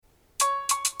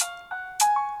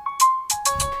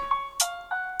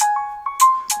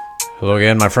Hello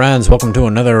again, my friends. Welcome to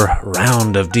another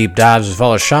round of Deep Dives with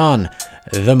Father Sean,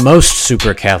 the most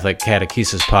super Catholic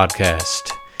catechesis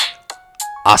podcast.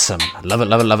 Awesome. Love it,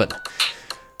 love it, love it.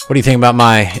 What do you think about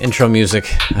my intro music?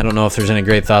 I don't know if there's any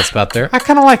great thoughts about there. I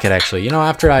kind of like it, actually. You know,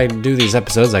 after I do these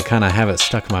episodes, I kind of have it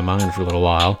stuck in my mind for a little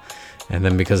while. And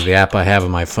then because of the app I have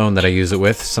on my phone that I use it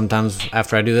with, sometimes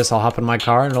after I do this, I'll hop in my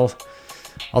car and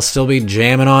I'll still be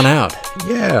jamming on out.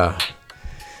 Yeah.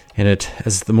 And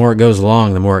as the more it goes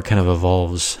along, the more it kind of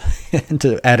evolves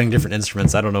into adding different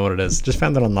instruments. I don't know what it is. Just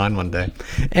found that online one day.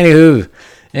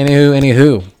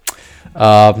 Anywho.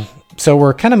 So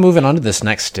we're kind of moving on to this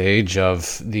next stage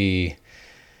of the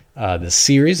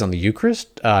series on the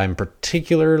Eucharist. I'm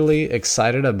particularly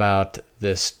excited about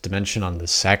this dimension on the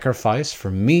sacrifice. For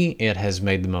me, it has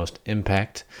made the most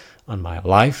impact on my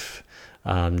life.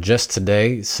 Just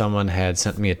today, someone had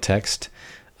sent me a text.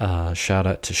 Shout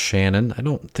out to Shannon. I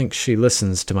don't think she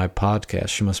listens to my podcast.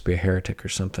 She must be a heretic or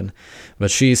something. But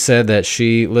she said that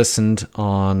she listened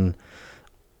on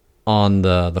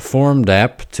the Formed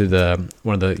app to there's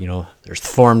the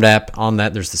Formed app. On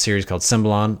that, there's the series called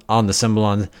Symbolon. On the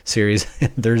Symbolon series,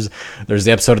 there's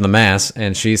the episode of the Mass,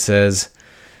 and she says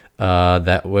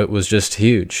that it was just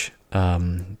huge.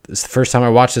 It's the first time I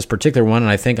watched this particular one,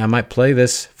 and I think I might play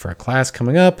this for a class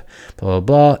coming up, blah,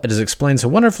 blah, blah. It is explained so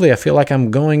wonderfully, I feel like I'm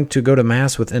going to go to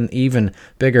Mass with an even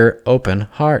bigger open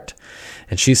heart.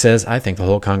 And she says, I think the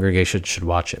whole congregation should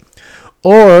watch it.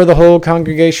 Or the whole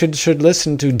congregation should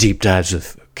listen to Deep Dives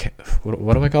with,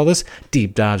 what do I call this?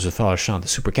 Deep Dives with Father Sean, the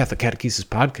Super Catholic Catechesis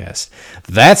podcast.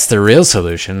 That's the real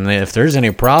solution. If there's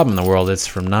any problem in the world, it's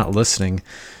from not listening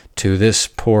to this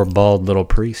poor bald little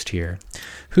priest here,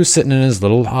 who's sitting in his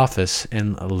little office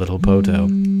in a little poto.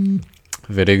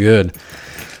 Very good.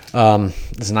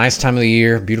 It's a nice time of the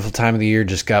year, beautiful time of the year.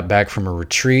 Just got back from a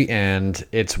retreat, and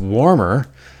it's warmer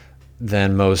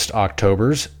than most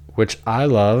Octobers, which I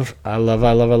love. I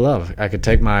love. I could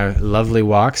take my lovely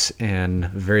walks in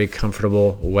very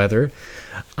comfortable weather.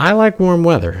 I like warm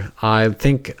weather. I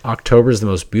think October is the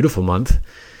most beautiful month,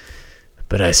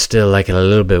 but I still like it a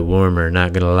little bit warmer,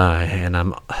 not going to lie. And I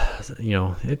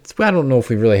don't know if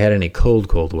we've really had any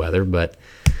cold weather, but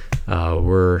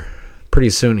we're pretty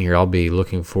soon here. I'll be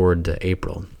looking forward to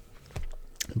April.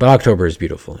 But October is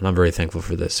beautiful, and I'm very thankful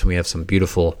for this. We have some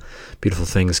beautiful, beautiful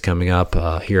things coming up.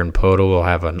 Here in Poto, we'll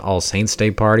have an All Saints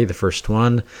Day party, the first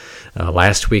one.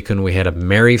 Last weekend, we had a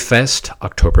Merry Fest,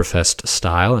 Oktoberfest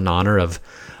style, in honor of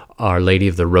Our Lady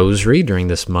of the Rosary during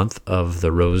this month of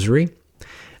the Rosary.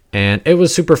 And it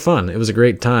was super fun. It was a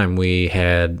great time.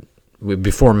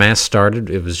 Before Mass started,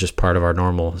 it was just part of our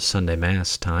normal Sunday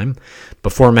Mass time.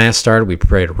 Before Mass started, we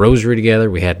prayed a rosary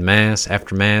together. We had Mass.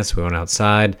 After Mass, we went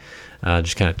outside,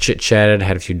 just kind of chit-chatted,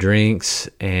 had a few drinks,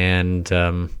 and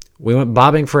we went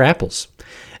bobbing for apples.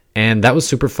 And that was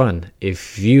super fun.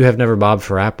 If you have never bobbed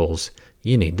for apples,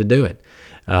 you need to do it.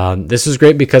 This was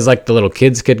great because the little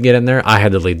kids could get in there. I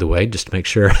had to lead the way just to make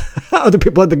sure other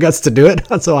people had the guts to do it.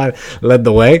 So I led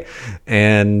the way,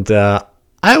 and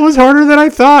it was harder than I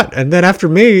thought. And then after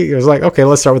me, it was like, okay,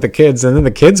 let's start with the kids. And then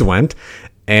the kids went,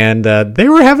 and they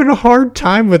were having a hard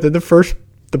time with it.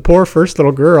 The poor first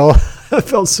little girl, I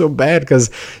felt so bad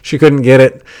because she couldn't get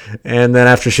it. And then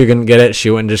after she couldn't get it, she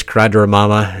went and just cried to her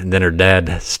mama. And then her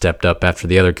dad stepped up after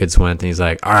the other kids went, and he's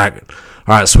like, all right,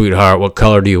 sweetheart, what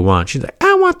color do you want? She's like,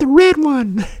 I want the red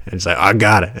one. And he's like, I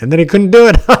got it. And then he couldn't do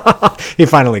it. He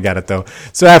finally got it, though.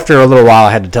 So after a little while,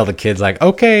 I had to tell the kids,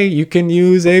 okay, you can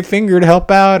use a finger to help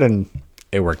out. And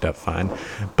it worked out fine.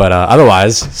 But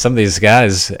otherwise, some of these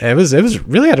guys, it was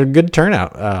really had a good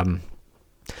turnout.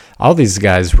 All these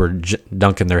guys were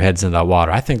dunking their heads in that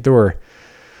water. I think there were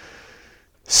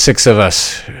 6 or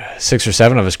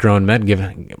 7 of us grown men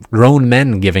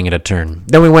giving it a turn.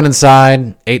 Then we went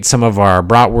inside, ate some of our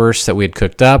bratwurst that we had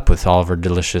cooked up with all of our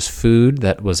delicious food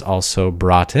that was also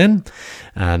brought in.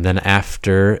 And then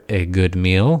after a good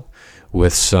meal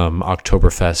with some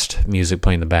Oktoberfest music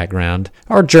playing in the background,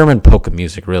 or German polka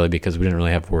music, really, because we didn't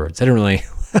really have words. I didn't really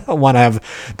want to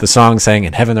have the song saying,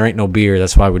 in heaven there ain't no beer,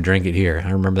 that's why we drink it here.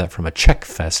 I remember that from a Czech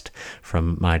fest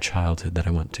from my childhood that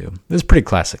I went to. It was pretty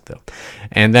classic, though.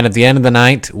 And then at the end of the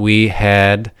night, we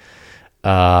did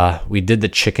the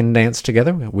chicken dance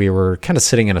together. We were kind of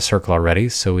sitting in a circle already,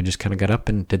 so we just kind of got up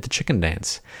and did the chicken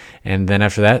dance. And then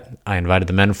after that, I invited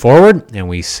the men forward, and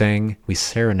we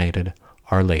serenaded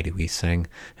Our Lady. We sang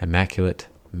Immaculate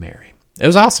Mary. It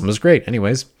was awesome. It was great.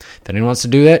 Anyways, if anyone wants to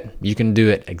do that, you can do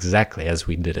it exactly as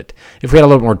we did it. If we had a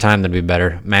little more time, that'd be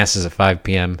better. Mass is at 5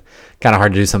 p.m. Kind of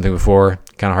hard to do something before,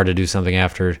 kind of hard to do something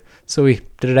after. So we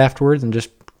did it afterwards and just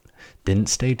Didn't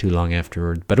stay too long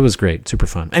afterward, but it was great. Super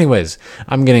fun. Anyways,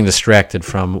 I'm getting distracted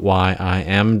from why I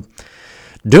am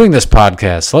doing this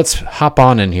podcast. Let's hop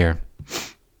on in here.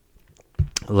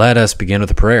 Let us begin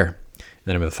with a prayer. In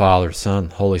the name of the Father, Son,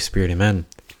 Holy Spirit, amen.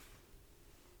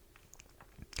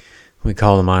 We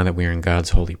call to mind that we are in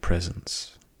God's holy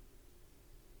presence.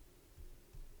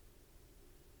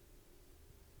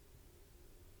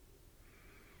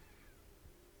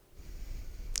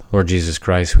 Lord Jesus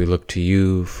Christ, we look to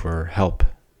you for help,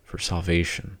 for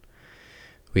salvation.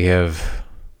 We have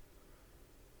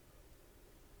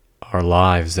our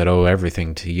lives that owe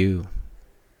everything to you.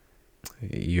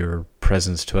 Your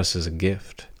presence to us is a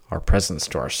gift. Our presence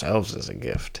to ourselves is a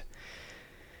gift.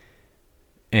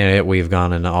 And yet we've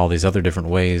gone in all these other different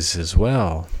ways as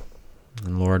well.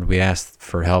 And Lord, we ask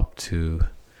for help to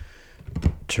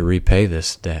repay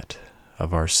this debt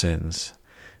of our sins.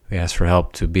 We ask for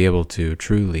help to be able to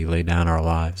truly lay down our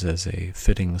lives as a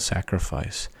fitting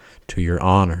sacrifice to your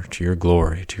honor, to your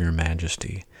glory, to your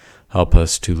majesty. Help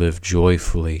us to live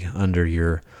joyfully under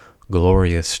your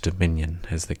glorious dominion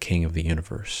as the King of the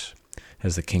universe,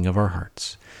 as the King of our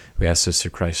hearts. We ask this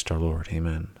through Christ our Lord.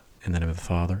 Amen. In the name of the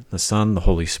Father, the Son, the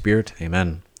Holy Spirit.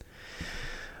 Amen.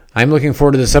 I'm looking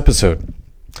forward to this episode.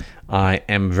 I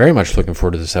am very much looking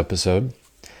forward to this episode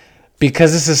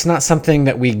because this is not something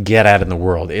that we get at in the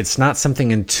world. It's not something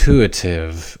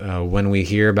intuitive. When we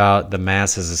hear about the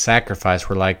Mass as a sacrifice,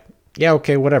 we're like, yeah,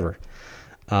 okay, whatever.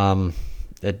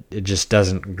 It just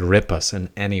doesn't grip us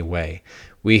in any way.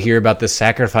 We hear about the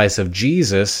sacrifice of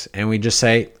Jesus, and we just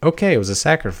say, okay, it was a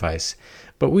sacrifice.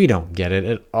 But we don't get it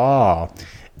at all.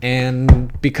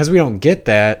 And because we don't get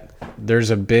that, there's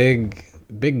a big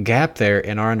gap there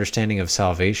in our understanding of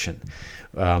salvation.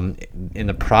 In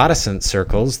the Protestant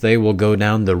circles, they will go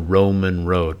down the Roman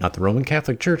road, not the Roman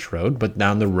Catholic Church road, but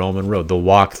down the Roman road. They'll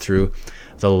walk through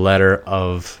the letter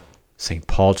of St.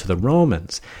 Paul to the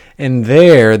Romans. And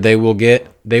there they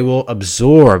will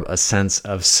absorb a sense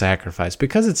of sacrifice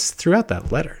because it's throughout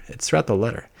that letter. It's throughout the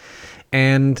letter.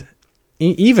 And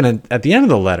even at the end of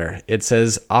the letter, it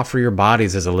says, offer your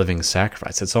bodies as a living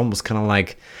sacrifice. It's almost kind of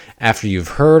like after you've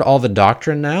heard all the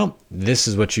doctrine now, this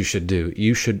is what you should do.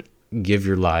 You should give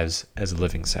your lives as a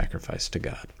living sacrifice to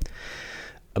God.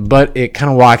 But it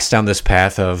kind of walks down this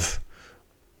path of,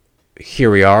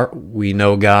 here we are, we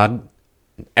know God,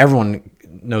 everyone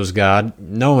knows God,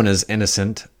 no one is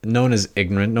innocent, no one is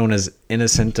ignorant, no one is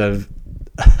innocent of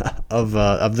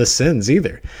the sins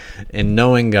either. In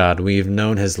knowing God, we've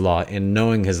known his law. In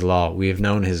knowing his law, we have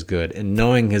known his good. In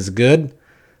knowing his good,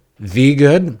 the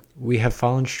good, we have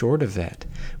fallen short of that.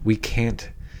 We can't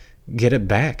get it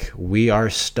back. We are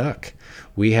stuck.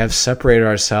 We have separated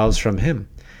ourselves from him.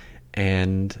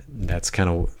 And that's kind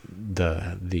of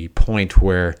the point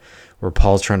where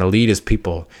Paul's trying to lead his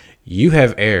people. You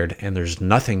have erred, and there's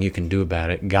nothing you can do about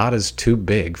it. God is too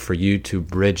big for you to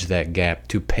bridge that gap,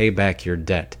 to pay back your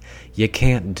debt. You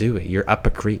can't do it. You're up a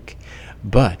creek.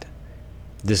 But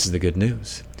this is the good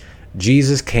news.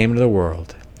 Jesus came to the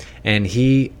world, and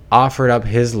he offered up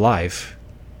his life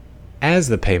as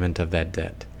the payment of that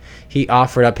debt. He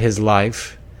offered up his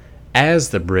life as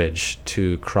the bridge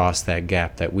to cross that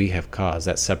gap that we have caused,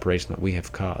 that separation that we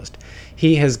have caused.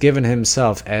 He has given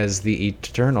himself as the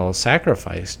eternal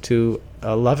sacrifice to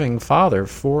a loving Father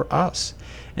for us.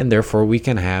 And therefore we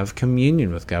can have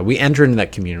communion with God. We enter into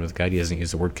that communion with God. He doesn't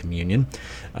use the word communion,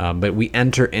 but we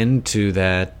enter into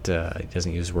that, he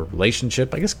doesn't use the word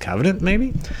relationship, I guess covenant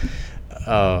maybe,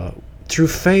 through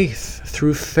faith,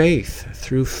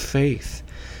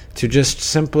 to just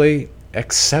simply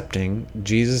accepting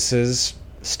Jesus'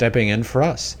 stepping in for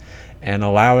us and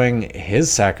allowing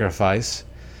his sacrifice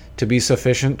to be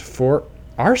sufficient for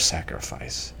our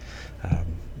sacrifice.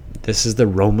 This is the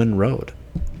Roman road.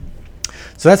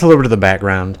 So that's a little bit of the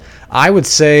background. I would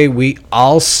say we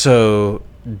also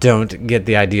don't get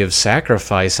the idea of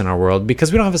sacrifice in our world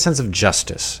because we don't have a sense of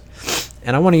justice.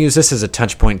 And I want to use this as a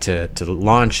touch point to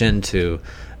launch into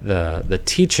the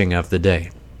teaching of the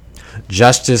day.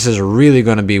 Justice is really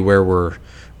going to be where we're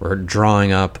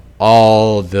drawing up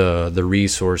all the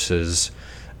resources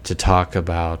to talk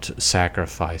about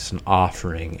sacrifice and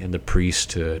offering and the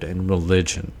priesthood and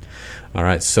religion. All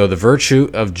right, so the virtue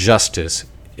of justice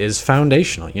is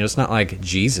foundational. It's not like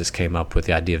Jesus came up with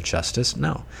the idea of justice.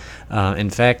 No. In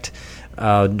fact,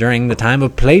 during the time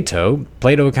of Plato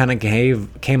kind of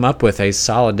came up with a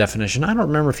solid definition. I don't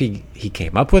remember if he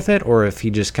came up with it or if he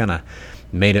just kind of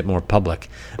made it more public.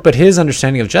 But his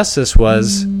understanding of justice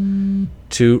was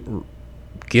to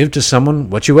give to someone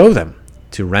what you owe them,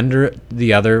 to render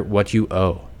the other what you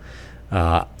owe.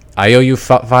 I owe you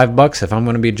 $5. If I'm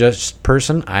going to be a just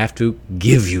person, I have to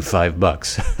give you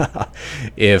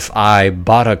 $5. If I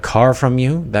bought a car from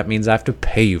you, that means I have to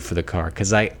pay you for the car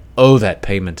because I owe that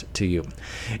payment to you.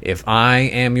 If I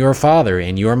am your father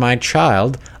and you're my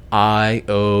child, I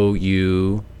owe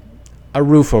you a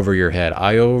roof over your head.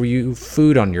 I owe you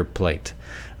food on your plate,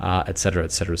 etc.,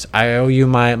 etc. I owe you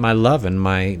my love and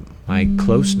my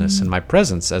closeness and my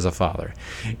presence as a father.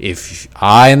 If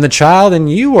I am the child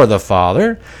and you are the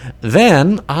father,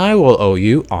 then I will owe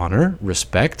you honor,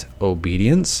 respect,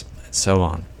 obedience, and so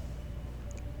on.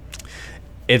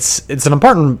 It's an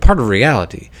important part of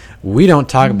reality. We don't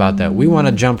talk about that. We want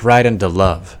to jump right into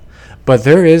love. But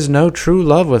there is no true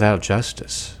love without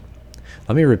justice.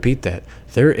 Let me repeat that.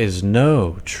 There is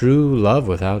no true love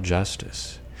without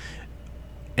justice.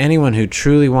 Anyone who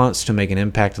truly wants to make an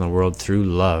impact in the world through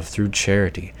love, through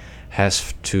charity,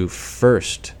 has to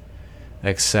first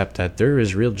accept that there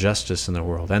is real justice in the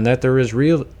world and that there is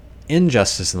real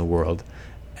injustice in the world.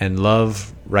 And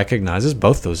love recognizes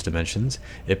both those dimensions.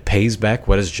 It pays back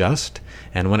what is just.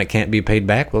 And when it can't be paid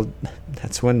back, well,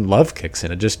 that's when love kicks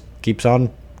in. It just keeps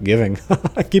on giving.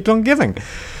 It keeps on giving.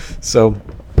 So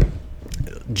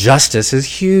justice is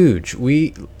huge.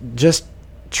 We just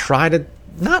try to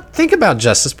not think about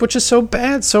justice, which is so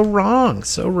bad, so wrong,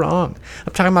 so wrong.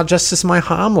 I'm talking about justice in my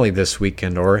homily this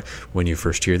weekend, or when you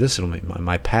first hear this, it'll be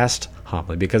my past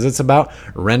homily, because it's about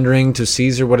rendering to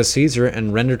Caesar what is Caesar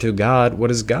and render to God what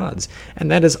is God's.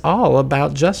 And that is all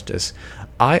about justice.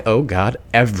 I owe God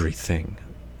everything.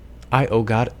 I owe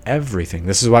God everything.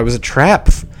 This is why it was a trap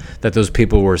that those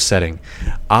people were setting.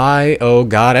 I owe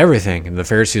God everything. And the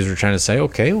Pharisees were trying to say,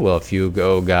 okay, well, if you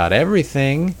owe God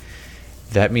everything,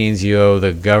 that means you owe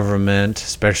the government,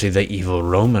 especially the evil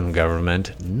Roman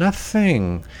government,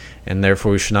 nothing. And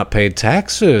therefore we should not pay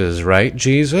taxes, right,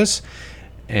 Jesus?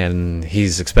 And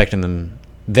he's expecting them,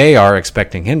 they are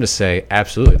expecting him to say,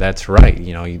 absolutely, that's right.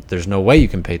 You know, there's no way you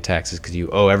can pay taxes because you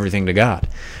owe everything to God.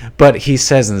 But he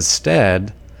says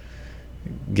instead,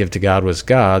 give to God what's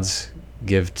God's,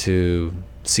 give to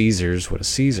Caesar's what is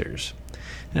Caesar's.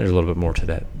 And there's a little bit more to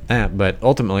that. But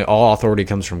ultimately, all authority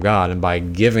comes from God. And by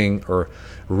giving or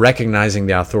recognizing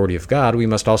the authority of God, we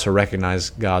must also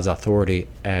recognize God's authority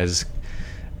as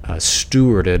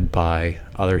stewarded by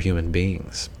other human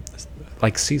beings,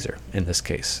 like Caesar in this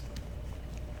case.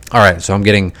 All right, so I'm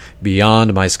getting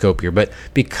beyond my scope here, but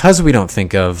because we don't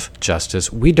think of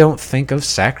justice, we don't think of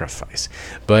sacrifice.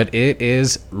 But it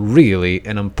is really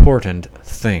an important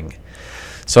thing.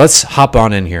 So let's hop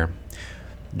on in here.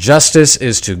 Justice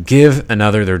is to give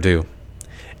another their due.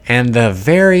 And the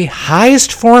very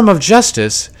highest form of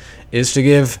justice is to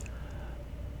give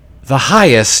the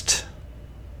highest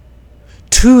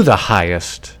to the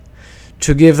highest,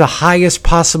 to give the highest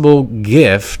possible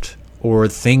gift or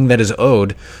thing that is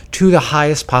owed to the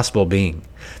highest possible being.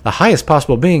 The highest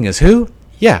possible being is who?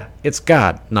 Yeah, it's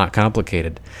God, not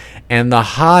complicated. And the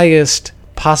highest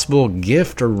possible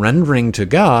gift or rendering to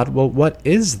God, well, what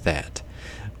is that?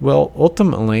 Well,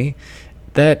 ultimately,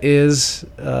 that is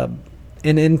an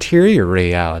interior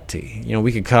reality. You know,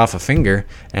 we could cut off a finger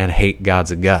and hate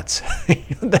God's guts.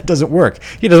 That doesn't work.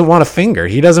 He doesn't want a finger.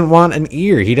 He doesn't want an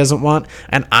ear. He doesn't want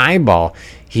an eyeball.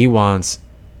 He wants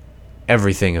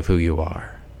everything of who you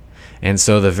are. And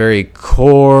so the very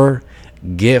core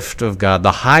gift of God,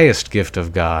 the highest gift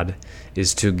of God,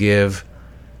 is to give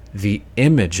the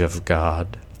image of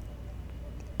God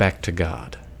back to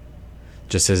God.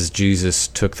 Just as Jesus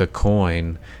took the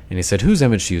coin and he said, whose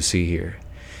image do you see here?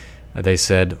 They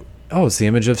said, oh, it's the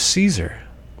image of Caesar.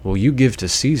 Well, you give to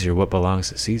Caesar what belongs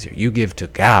to Caesar. You give to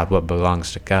God what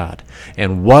belongs to God.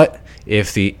 And what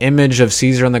if the image of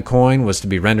Caesar on the coin was to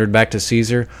be rendered back to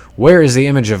Caesar? Where is the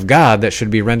image of God that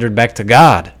should be rendered back to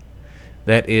God?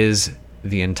 That is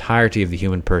the entirety of the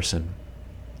human person.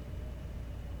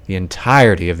 The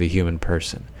entirety of the human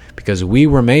person. Because we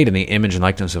were made in the image and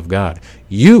likeness of God.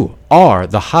 You are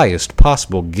the highest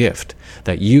possible gift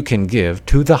that you can give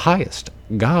to the highest,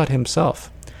 God himself.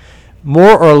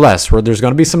 More or less, where there's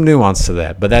going to be some nuance to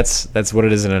that, but that's what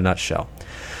it is in a nutshell.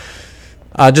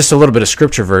 Just a little bit of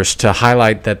scripture verse to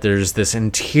highlight that there's this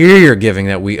interior giving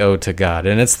that we owe to God,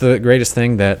 and it's the greatest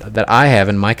thing that I have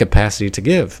in my capacity to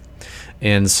give.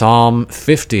 In Psalm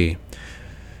 50,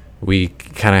 we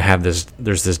kind of have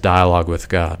there's this dialogue with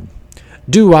God.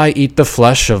 Do I eat the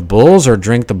flesh of bulls or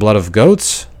drink the blood of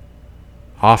goats?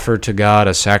 Offer to God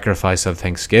a sacrifice of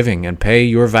thanksgiving and pay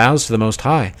your vows to the Most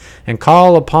High, and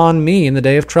call upon me in the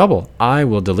day of trouble. I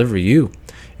will deliver you,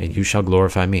 and you shall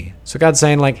glorify me. So God's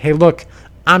saying, like, hey, look,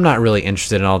 I'm not really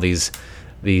interested in all these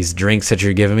these drinks that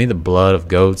you're giving me, the blood of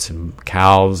goats and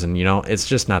cows, and it's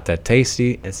just not that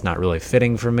tasty. It's not really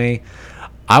fitting for me.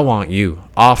 I want you.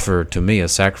 Offer to me a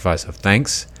sacrifice of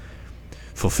thanks.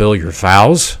 Fulfill your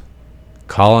vows.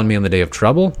 Call on me on the day of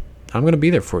trouble. I'm going to be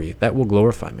there for you. That will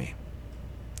glorify me.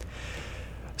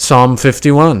 Psalm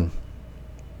 51.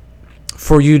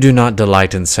 For you do not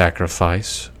delight in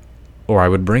sacrifice, or I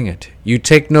would bring it. You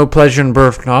take no pleasure in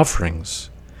burnt offerings.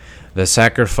 The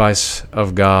sacrifice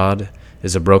of God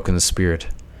is a broken spirit,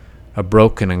 a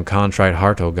broken and contrite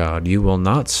heart, O God, you will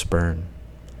not spurn.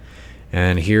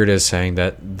 And here it is saying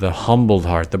that the humbled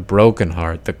heart, the broken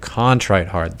heart, the contrite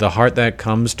heart, the heart that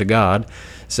comes to God,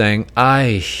 saying,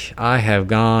 I have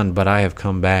gone, but I have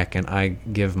come back, and I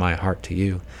give my heart to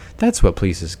you. That's what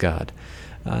pleases God,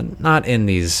 not in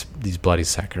these bloody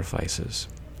sacrifices.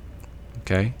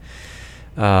 Okay?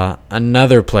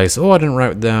 Another place. I didn't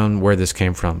write down where this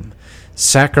came from.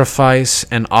 Sacrifice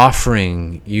and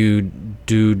offering you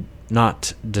do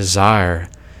not desire,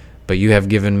 but you have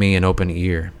given me an open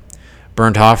ear.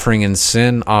 Burnt offering and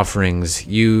sin offerings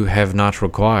you have not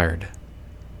required.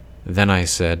 Then I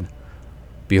said,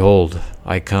 Behold,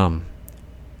 I come.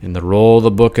 In the roll of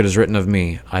the book it is written of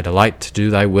me, I delight to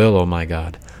do thy will, O my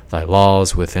God. Thy law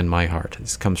is within my heart.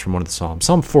 This comes from one of the Psalms.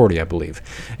 Psalm 40, I believe.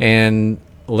 And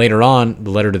later on,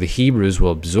 the letter to the Hebrews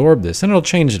will absorb this, and it'll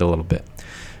change it a little bit.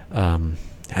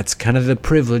 That's kind of the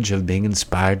privilege of being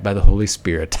inspired by the Holy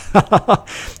Spirit.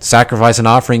 Sacrifice and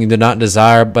offering you did not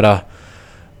desire, but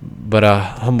a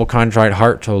humble, contrite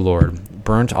heart, O Lord.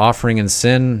 Burnt offering and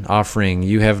sin offering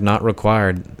you have not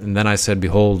required. And then I said,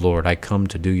 Behold, Lord, I come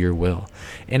to do your will.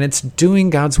 And it's doing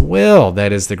God's will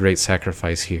that is the great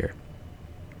sacrifice here.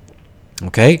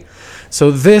 Okay? So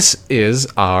this is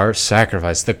our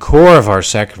sacrifice, the core of our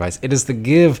sacrifice. It is the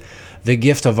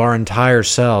gift of our entire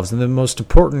selves. And the most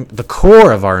important, the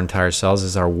core of our entire selves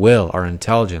is our will, our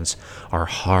intelligence, our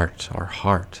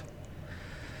heart.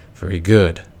 Very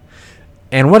good.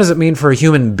 And what does it mean for a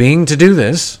human being to do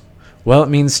this? Well, it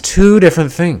means two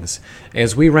different things.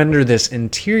 As we render this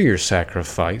interior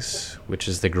sacrifice, which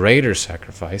is the greater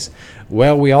sacrifice,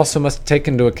 well, we also must take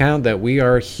into account that we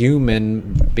are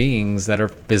human beings that are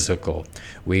physical.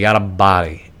 We got a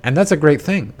body. And that's a great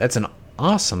thing. That's an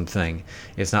awesome thing.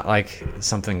 It's not like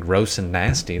something gross and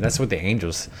nasty. That's what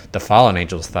the fallen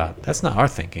angels thought. That's not our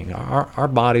thinking. Our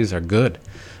bodies are good.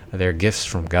 They're gifts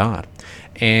from God.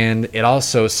 And it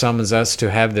also summons us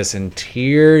to have this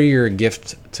interior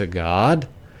gift to God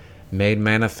made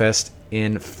manifest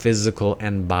in physical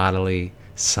and bodily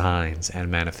signs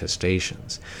and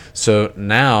manifestations. So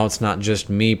now it's not just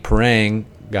me praying,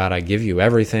 God, I give you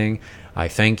everything. I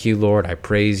thank you, Lord. I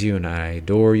praise you and I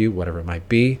adore you, whatever it might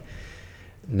be.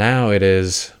 Now it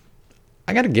is,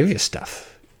 I got to give you stuff.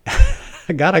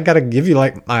 God, I got to give you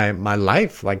like my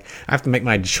life. Like I have to make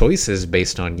my choices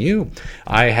based on you.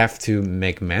 I have to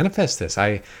make manifest this.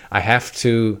 I have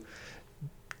to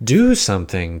do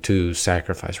something to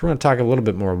sacrifice. We're going to talk a little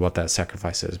bit more about what that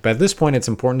sacrifice is. But at this point, it's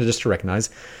important just to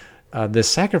recognize this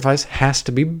sacrifice has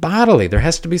to be bodily. There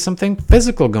has to be something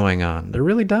physical going on. There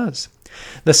really does.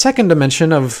 The second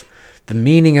dimension of the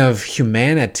meaning of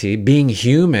humanity, being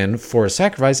human for a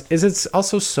sacrifice, is it's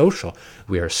also social.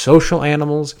 We are social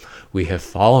animals. We have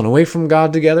fallen away from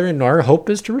God together, and our hope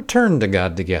is to return to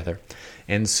God together.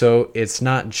 And so it's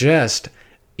not just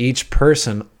each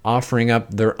person offering up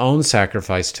their own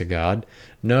sacrifice to God.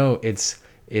 No, it's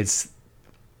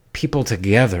people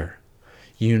together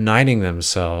uniting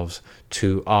themselves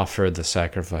to offer the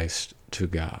sacrifice to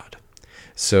God.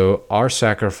 So our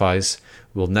sacrifice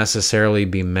will necessarily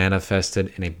be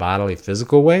manifested in a bodily,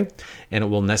 physical way, and it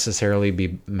will necessarily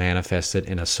be manifested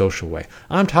in a social way.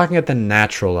 I'm talking at the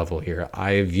natural level here.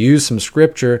 I've used some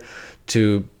scripture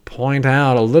to point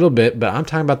out a little bit, but I'm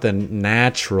talking about the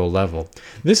natural level.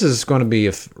 This is going to be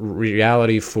a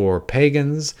reality for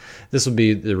pagans. This will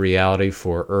be the reality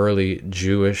for early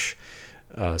Jewish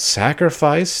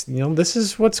sacrifice. This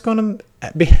is what's going to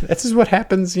be. This is what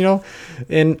happens,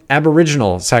 in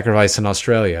Aboriginal sacrifice in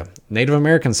Australia, Native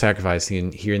American sacrifice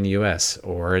here in the U.S.,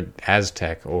 or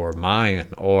Aztec, or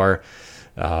Mayan, or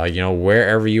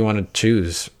wherever you want to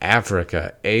choose,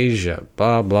 Africa, Asia,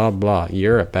 blah blah blah,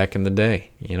 Europe back in the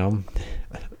day.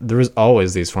 There was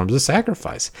always these forms of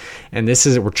sacrifice. And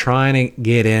we're trying to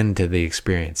get into the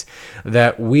experience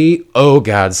that we owe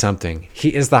God something.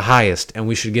 He is the highest, and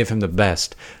we should give him the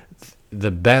best.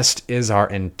 The best is our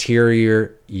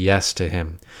interior yes to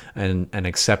him and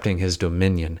accepting his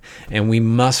dominion. And we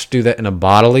must do that in a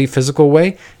bodily, physical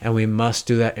way, and we must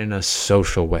do that in a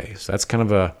social way. So that's kind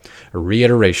of a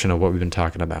reiteration of what we've been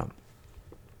talking about.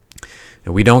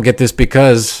 And we don't get this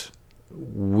because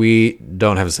we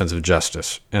don't have a sense of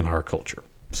justice in our culture.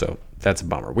 So that's a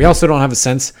bummer. We also don't have a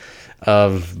sense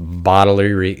of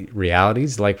bodily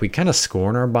realities. Like, we kind of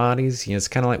scorn our bodies. It's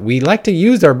kind of like we like to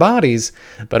use our bodies,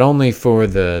 but only for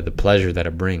the pleasure that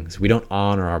it brings. We don't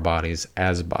honor our bodies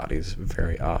as bodies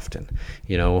very often.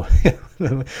 A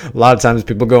lot of times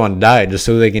people go on diet just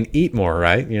so they can eat more,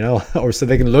 right? Or so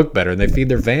they can look better and they feed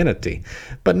their vanity.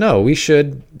 But no, we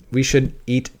should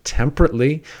eat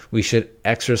temperately. We should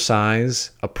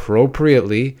exercise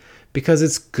appropriately, because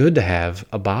it's good to have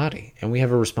a body and we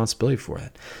have a responsibility for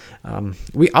it.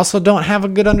 We also don't have a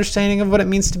good understanding of what it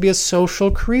means to be a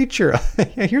social creature.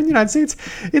 Here in the United States,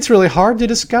 it's really hard to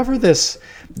discover this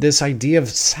idea of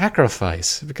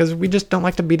sacrifice, because we just don't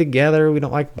like to be together. We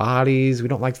don't like bodies. We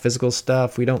don't like physical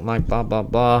stuff. We don't like blah, blah,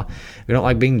 blah. We don't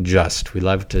like being just. We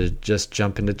love to just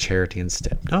jump into charity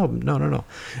instead. No.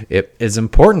 It is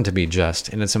important to be just,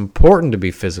 and it's important to be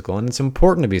physical, and it's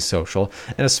important to be social,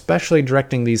 and especially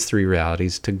directing these three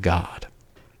realities to God.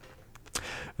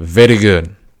 Very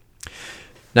good.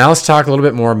 Now let's talk a little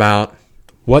bit more about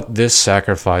what this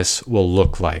sacrifice will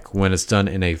look like when it's done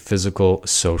in a physical,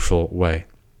 social way.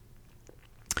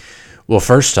 Well,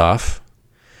 first off,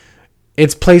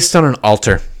 it's placed on an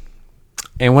altar.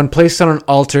 And when placed on an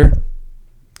altar,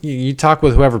 you talk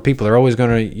with whoever people, they're always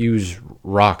going to use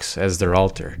rocks as their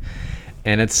altar.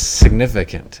 And it's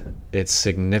significant.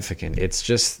 It's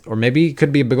just, or maybe it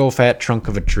could be a big old fat trunk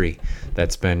of a tree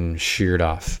that's been sheared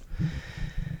off.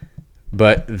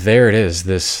 But there it is,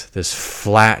 this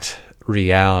flat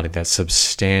reality that's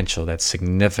substantial, that's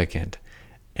significant.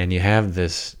 And you have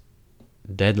this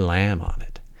dead lamb on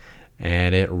it.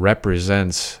 And it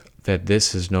represents that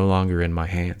this is no longer in my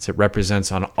hands. It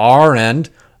represents on our end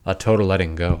a total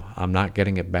letting go. I'm not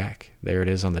getting it back. There it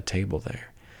is on the table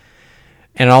there.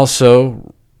 And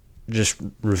also just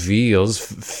reveals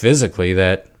physically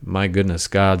that, my goodness,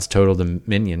 God's total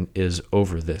dominion is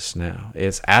over this now.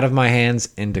 It's out of my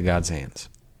hands into God's hands.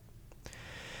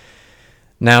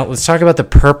 Now, let's talk about the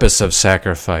purpose of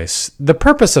sacrifice. The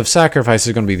purpose of sacrifice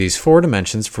is going to be these four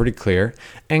dimensions, pretty clear.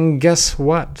 And guess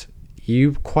what?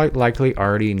 You quite likely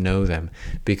already know them,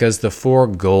 because the four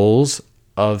goals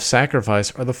of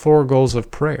sacrifice are the four goals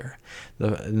of prayer.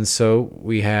 And so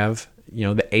we have,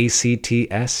 the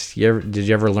ACTS. Did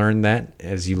you ever learn that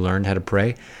as you learned how to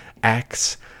pray?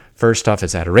 Acts. First off,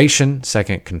 it's adoration.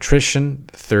 Second, contrition.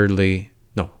 Thirdly,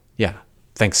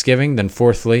 thanksgiving. Then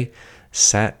fourthly,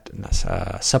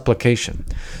 supplication.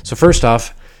 So first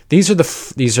off, these are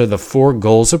the four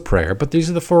goals of prayer, but these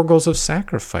are the four goals of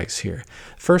sacrifice here.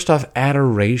 First off,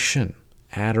 adoration.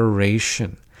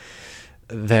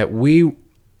 That we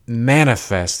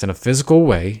manifest in a physical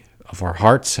way of our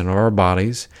hearts and our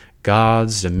bodies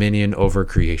God's dominion over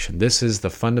creation. This is the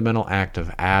fundamental act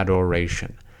of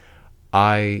adoration.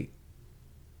 I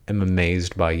am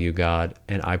amazed by you, God,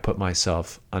 and I put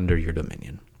myself under your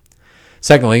dominion.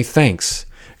 Secondly, thanks.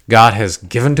 God has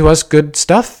given to us good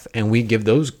stuff, and we give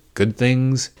those good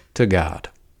things to God.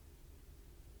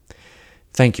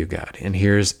 Thank you, God. And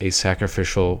here's a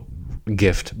sacrificial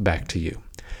gift back to you.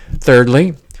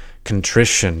 Thirdly,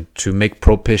 contrition, to make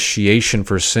propitiation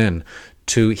for sin,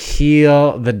 to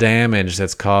heal the damage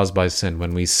that's caused by sin.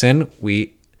 When we sin,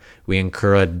 we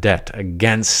incur a debt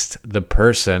against the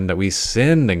person that we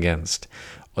sinned against.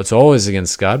 It's always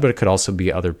against God, but it could also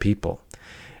be other people.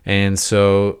 And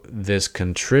so this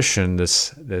contrition,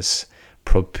 this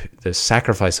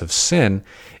sacrifice of sin,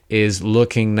 is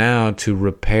looking now to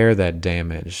repair that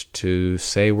damage, to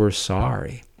say we're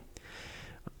sorry.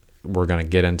 We're going to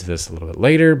get into this a little bit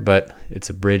later, but it's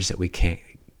a bridge that we can't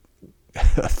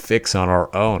fix on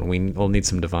our own. We'll need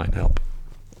some divine help.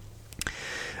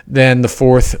 Then the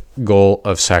fourth goal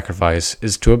of sacrifice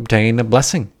is to obtain a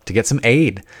blessing, to get some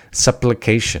aid,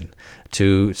 supplication,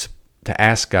 to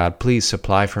ask God, please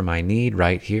supply for my need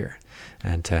right here,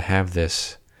 and to have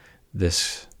this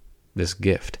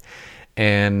gift.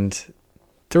 And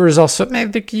there is also,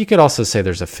 maybe you could also say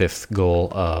there's a fifth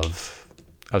goal of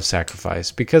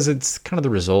sacrifice, because it's kind of the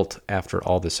result after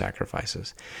all the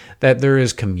sacrifices, that there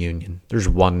is communion, there's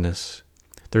oneness,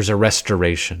 there's a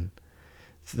restoration.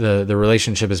 The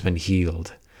relationship has been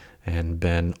healed and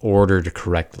been ordered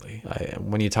correctly.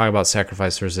 When you talk about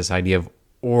sacrifice, there's this idea of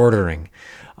ordering.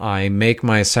 I make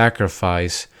my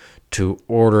sacrifice to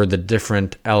order the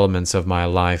different elements of my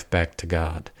life back to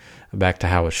God, back to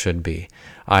how it should be.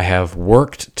 I have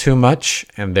worked too much,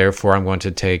 and therefore I'm going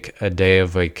to take a day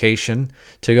of vacation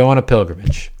to go on a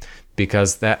pilgrimage,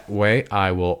 because that way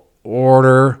I will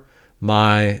order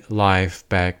my life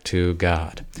back to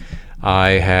God. I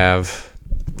have,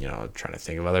 trying to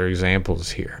think of other examples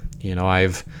here.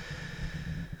 I've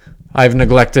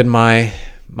neglected my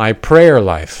my prayer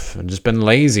life. I've just been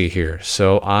lazy here.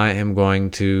 So I am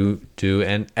going to do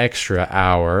an extra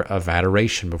hour of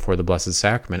adoration before the Blessed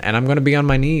Sacrament. And I'm going to be on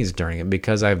my knees during it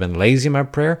because I've been lazy in my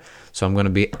prayer. So I'm going to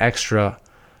be extra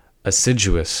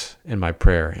assiduous in my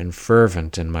prayer and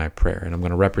fervent in my prayer. And I'm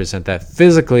going to represent that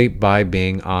physically by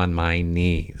being on my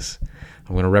knees.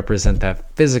 I'm going to represent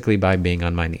that physically by being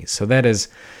on my knees. So that is,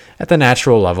 at the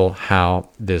natural level, how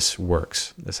this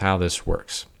works. That's how this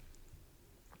works.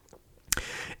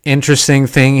 Interesting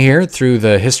thing here, through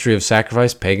the history of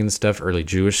sacrifice, pagan stuff, early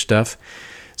Jewish stuff,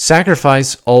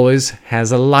 sacrifice always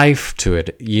has a life to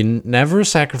it. You never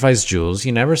sacrifice jewels.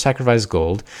 You never sacrifice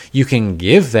gold. You can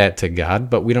give that to God,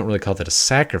 but we don't really call that a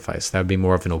sacrifice. That would be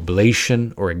more of an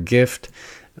oblation or a gift,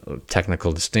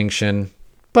 technical distinction.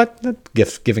 But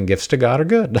giving gifts to God are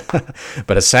good.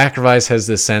 But a sacrifice has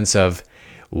this sense of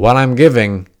what I'm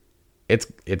giving,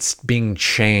 it's being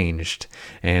changed.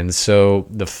 And so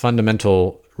the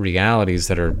fundamental realities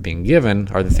that are being given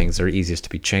are the things that are easiest to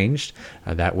be changed,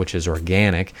 that which is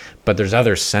organic. But there's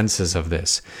other senses of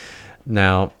this.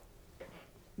 Now,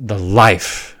 the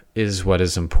life is what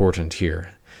is important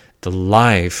here. The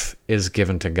life is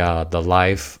given to God, the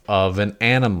life of an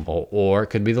animal, or it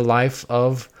could be the life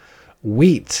of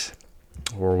wheat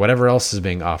or whatever else is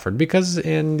being offered, because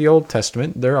in the Old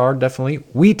Testament there are definitely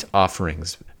wheat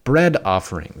offerings, bread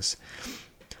offerings,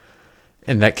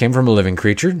 and that came from a living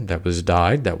creature that was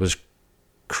died, that was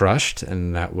crushed,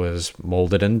 and that was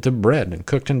molded into bread and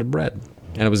cooked into bread,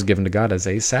 and it was given to God as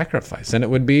a sacrifice, and it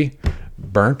would be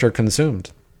burnt or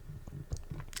consumed.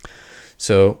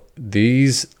 So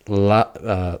these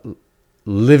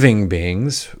living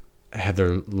beings had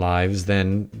their lives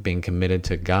then being committed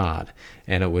to God,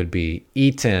 and it would be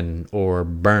eaten or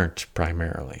burnt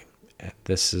primarily. And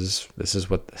this is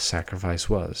what the sacrifice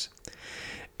was.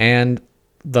 And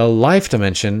the life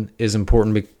dimension is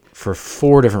important for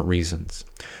 4 different reasons.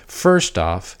 First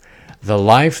off, the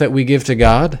life that we give to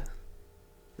God,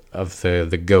 of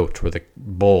the goat or the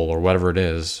bull or whatever it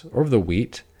is, or the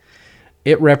wheat,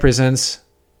 it represents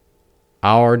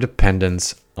our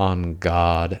dependence on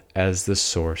God as the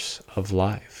source of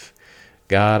life.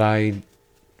 God, I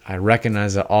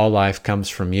recognize that all life comes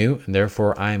from you, and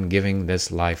therefore I am giving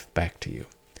this life back to you.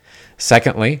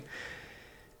 Secondly,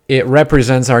 it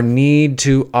represents our need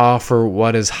to offer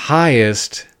what is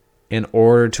highest in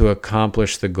order to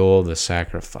accomplish the goal of the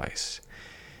sacrifice.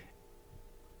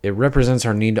 It represents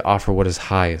our need to offer what is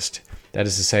highest. That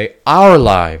is to say, our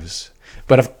lives.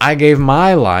 But if I gave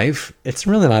my life, it's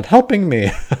really not helping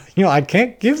me. I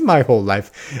can't give my whole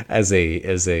life as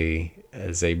a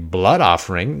blood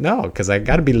offering. No, because I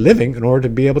got to be living in order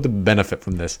to be able to benefit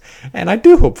from this. And I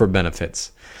do hope for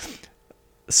benefits.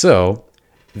 So,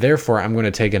 therefore, I'm going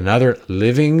to take another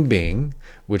living being,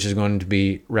 which is going to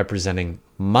be representing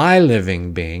my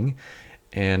living being,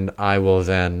 and I will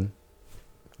then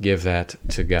give that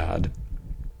to God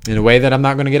in a way that I'm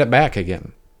not going to get it back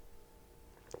again.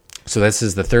 So this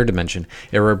is the third dimension.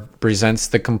 It represents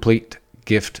the complete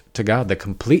gift to God, the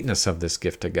completeness of this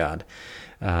gift to God.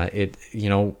 When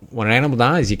an animal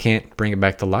dies, you can't bring it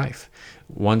back to life.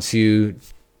 Once you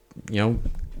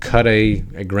cut a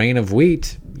grain of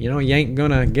wheat, you ain't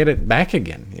gonna get it back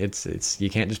again. It's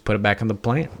you can't just put it back on the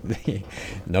plant.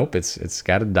 Nope, it's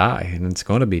got to die, and it's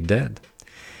going to be dead.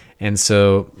 And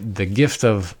so the gift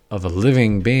of a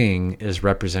living being is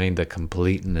representing the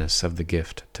completeness of the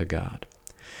gift to God.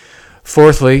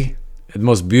 Fourthly,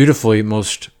 most beautifully,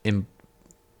 most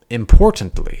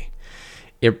importantly,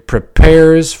 it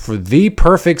prepares for the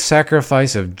perfect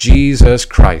sacrifice of Jesus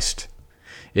Christ.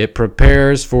 It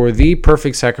prepares for the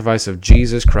perfect sacrifice of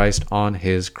Jesus Christ on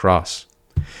his cross.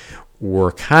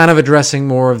 We're kind of addressing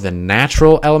more of the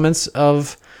natural elements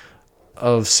of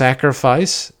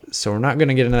sacrifice, so we're not going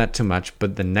to get into that too much,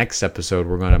 but the next episode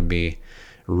we're going to be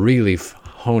really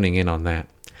honing in on that.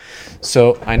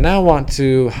 So I now want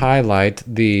to highlight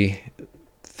the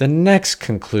next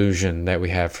conclusion that we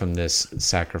have from this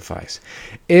sacrifice.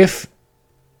 If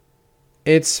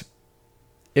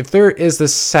there is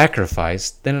this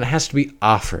sacrifice, then it has to be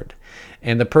offered.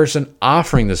 And the person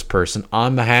offering this person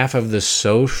on behalf of the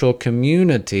social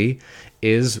community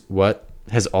is what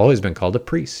has always been called a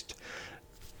priest.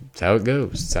 That's how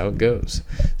it goes.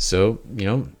 So,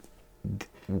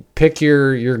 pick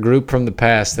your group from the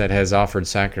past that has offered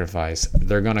sacrifice.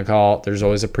 There's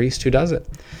always a priest who does it.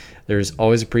 There's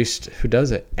always a priest who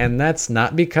does it. And that's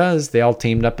not because they all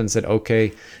teamed up and said,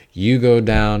 okay, you go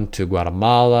down to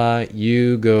Guatemala,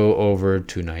 you go over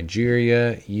to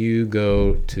Nigeria, you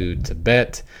go to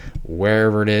Tibet,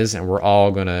 wherever it is, and we're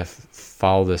all going to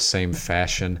follow the same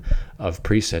fashion of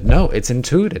priesthood. No, it's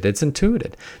intuited. It's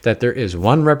intuited that there is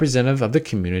one representative of the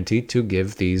community to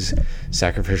give these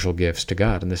sacrificial gifts to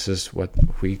God. And this is what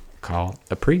we call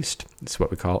a priest. It's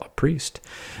what we call a priest.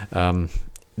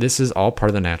 This is all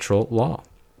part of the natural law.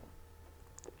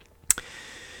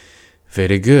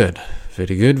 Very good.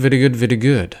 Very good, very good, very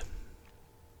good.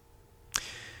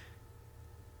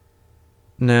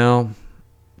 Now,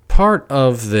 part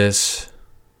of this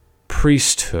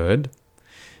priesthood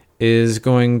is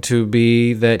going to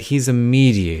be that he's a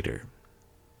mediator.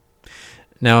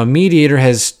 Now, a mediator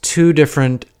has two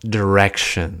different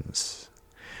directions.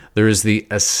 There is the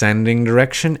ascending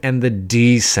direction and the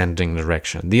descending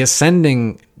direction. The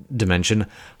ascending dimension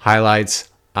highlights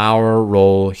our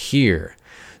role here.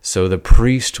 So the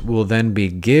priest will then be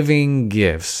giving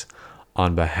gifts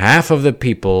on behalf of the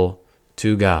people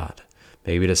to God,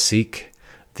 maybe to seek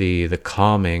the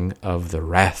calming of the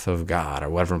wrath of God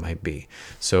or whatever it might be.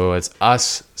 So it's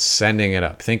us sending it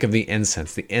up. Think of the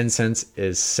incense. The incense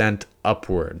is sent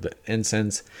upward. The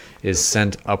incense is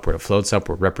sent upward. It floats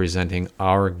upward, representing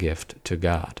our gift to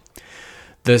God.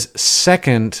 The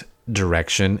second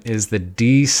direction is the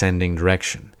descending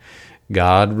direction.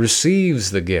 God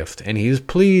receives the gift, and he is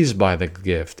pleased by the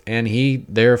gift, and he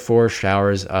therefore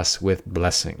showers us with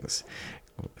blessings.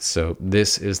 So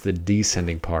this is the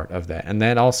descending part of that. And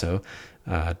that also,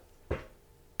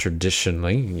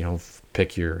 traditionally,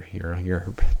 pick your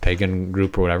pagan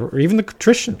group or whatever, or even the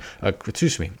Christian,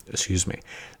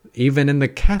 even in the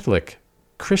Catholic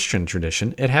Christian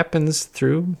tradition, it happens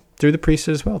through the priest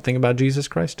as well. Think about Jesus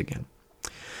Christ again.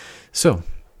 So,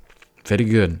 very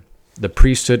good. The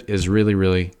priesthood is really,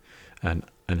 really an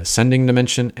ascending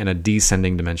dimension and a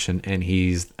descending dimension, and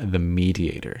he's the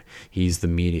mediator. He's the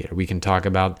mediator. We can talk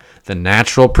about the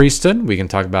natural priesthood. We can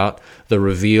talk about the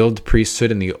revealed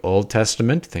priesthood in the Old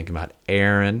Testament. Think about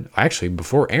Aaron. Actually,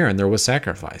 before Aaron, there was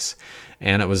sacrifice,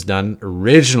 and it was done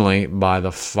originally by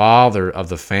the father of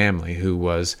the family who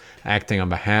was acting on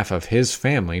behalf of his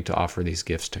family to offer these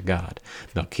gifts to God.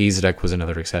 Melchizedek was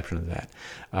another exception to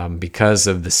that. Because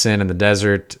of the sin in the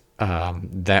desert,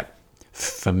 that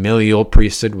familial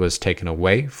priesthood was taken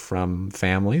away from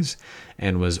families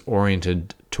and was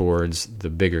oriented towards the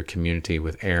bigger community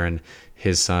with Aaron,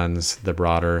 his sons, the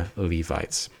broader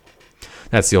Levites.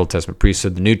 That's the Old Testament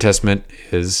priesthood. The New Testament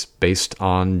is based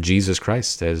on Jesus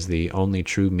Christ as the only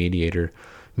true mediator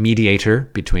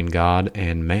between God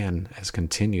and man, as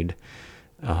continued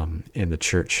in the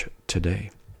church today.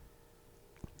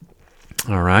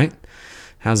 All right.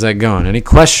 How's that going? Any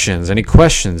questions?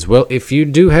 Well, if you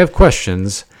do have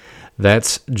questions,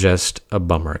 that's just a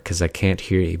bummer because I can't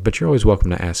hear you. But you're always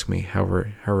welcome to ask me,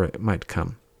 however it might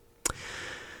come.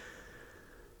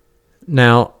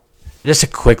 Now, just a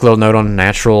quick little note on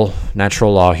natural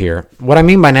law here. What I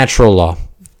mean by natural law,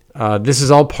 this is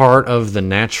all part of the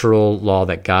natural law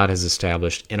that God has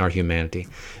established in our humanity.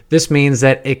 This means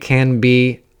that it can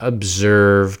be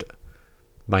observed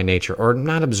by nature, or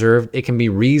not observed. It can be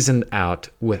reasoned out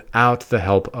without the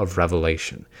help of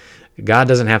revelation. God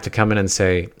doesn't have to come in and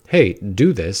say, hey,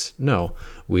 do this. No,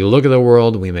 we look at the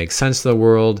world, we make sense of the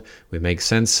world, we make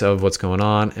sense of what's going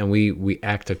on, and we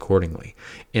act accordingly.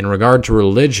 In regard to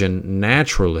religion,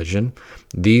 natural religion,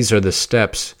 these are the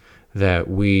steps that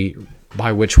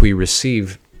by which we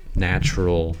receive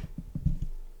the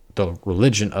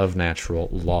religion of natural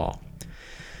law.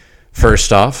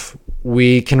 First off,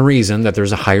 we can reason that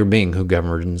there's a higher being who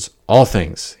governs all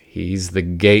things. He's the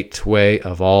gateway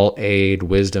of all aid,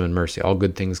 wisdom, and mercy. All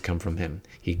good things come from him.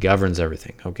 He governs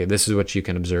everything. Okay, this is what you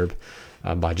can observe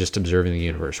by just observing the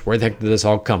universe. Where the heck did this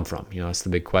all come from? That's the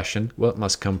big question. Well, it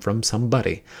must come from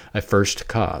somebody, a first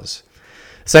cause.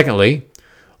 Secondly,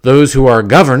 those who are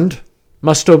governed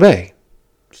must obey.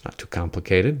 It's not too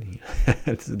complicated.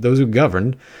 Those who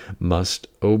govern must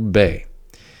obey.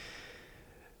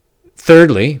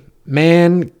 Thirdly,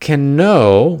 man can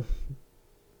know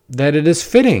that it is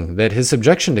fitting that his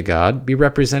subjection to God be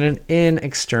represented in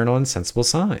external and sensible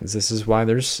signs. This is why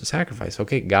there's sacrifice.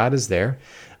 Okay, God is there,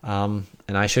 and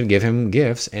I should give him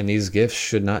gifts, and these gifts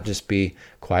should not just be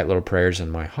quiet little prayers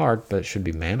in my heart, but it should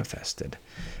be manifested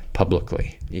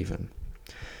publicly even.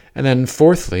 And then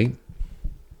fourthly,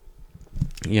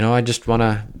 I just want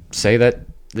to say that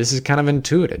this is kind of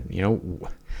intuited.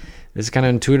 This is kind of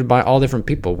intuited by all different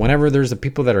people. Whenever there's the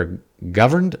people that are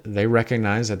governed, they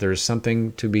recognize that there is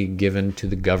something to be given to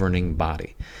the governing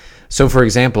body. So, for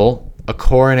example, a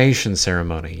coronation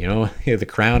ceremony, the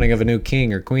crowning of a new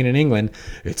king or queen in England,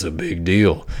 it's a big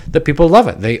deal. The people love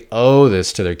it. They owe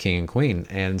this to their king and queen,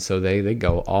 and so they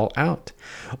go all out.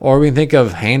 Or we can think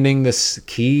of handing the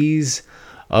keys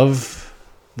of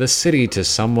the city to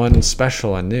someone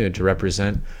special and new to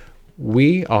represent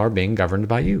we are being governed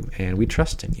by you and we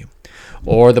trust in you.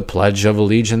 Or the Pledge of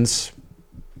Allegiance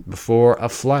before a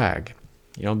flag.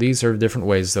 These are different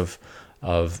ways of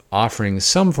offering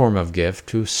some form of gift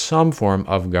to some form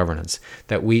of governance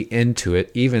that we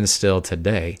intuit even still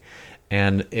today.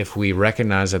 And if we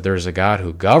recognize that there's a God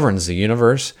who governs the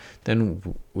universe,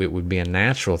 then it would be a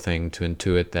natural thing to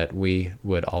intuit that we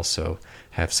would also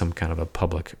have some kind of a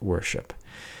public worship.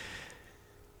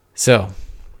 So,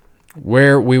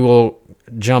 where we will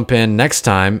jump in next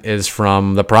time is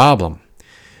from the problem.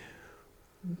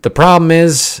 The problem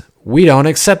is we don't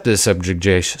accept this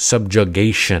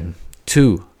subjugation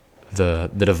to the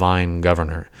divine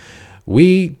governor.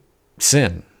 We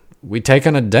sin. We take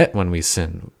on a debt when we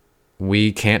sin.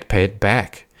 We can't pay it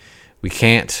back. We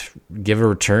can't give a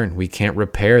return. We can't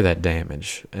repair that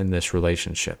damage in this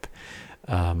relationship.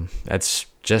 That's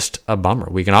just a bummer.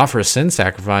 We can offer a sin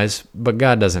sacrifice, but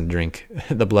God doesn't drink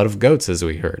the blood of goats, as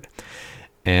we heard.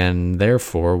 And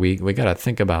therefore, we got to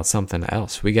think about something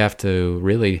else. We have to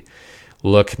really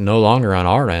look no longer on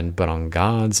our end, but on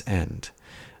God's end.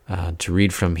 To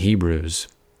read from Hebrews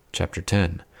chapter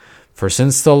 10. For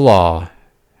since the law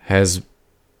has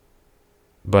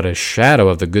but a shadow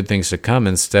of the good things to come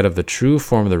instead of the true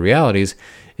form of the realities,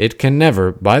 it can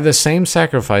never, by the same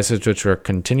sacrifices which are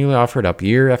continually offered up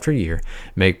year after year,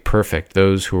 make perfect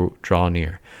those who draw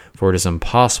near. For it is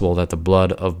impossible that the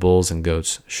blood of bulls and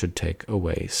goats should take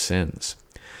away sins.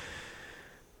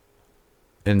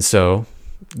 And so,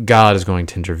 God is going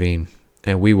to intervene,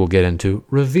 and we will get into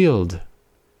revealed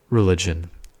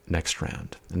religion next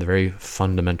round, and the very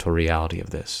fundamental reality of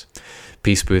this.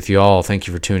 Peace be with you all. Thank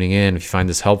you for tuning in. If you find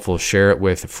this helpful, share it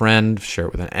with a friend, share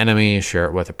it with an enemy, share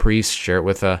it with a priest, share it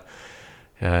with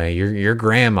your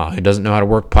grandma who doesn't know how to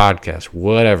work podcasts,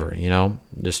 whatever,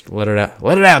 just let it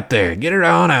out there, get it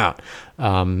on out.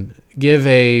 Give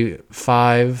a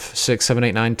 5, 6, 7,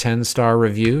 8, 9, 10 star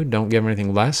review. Don't give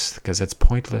anything less because that's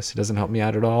pointless. It doesn't help me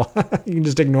out at all. You can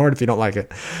just ignore it if you don't like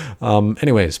it.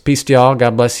 Anyways, peace to y'all.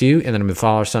 God bless you. And then with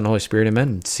Father, Son, Holy Spirit,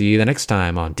 amen. See you the next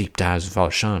time on Deep Dives with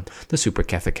Father Sean, the Super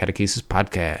Catholic Catechesis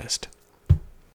Podcast.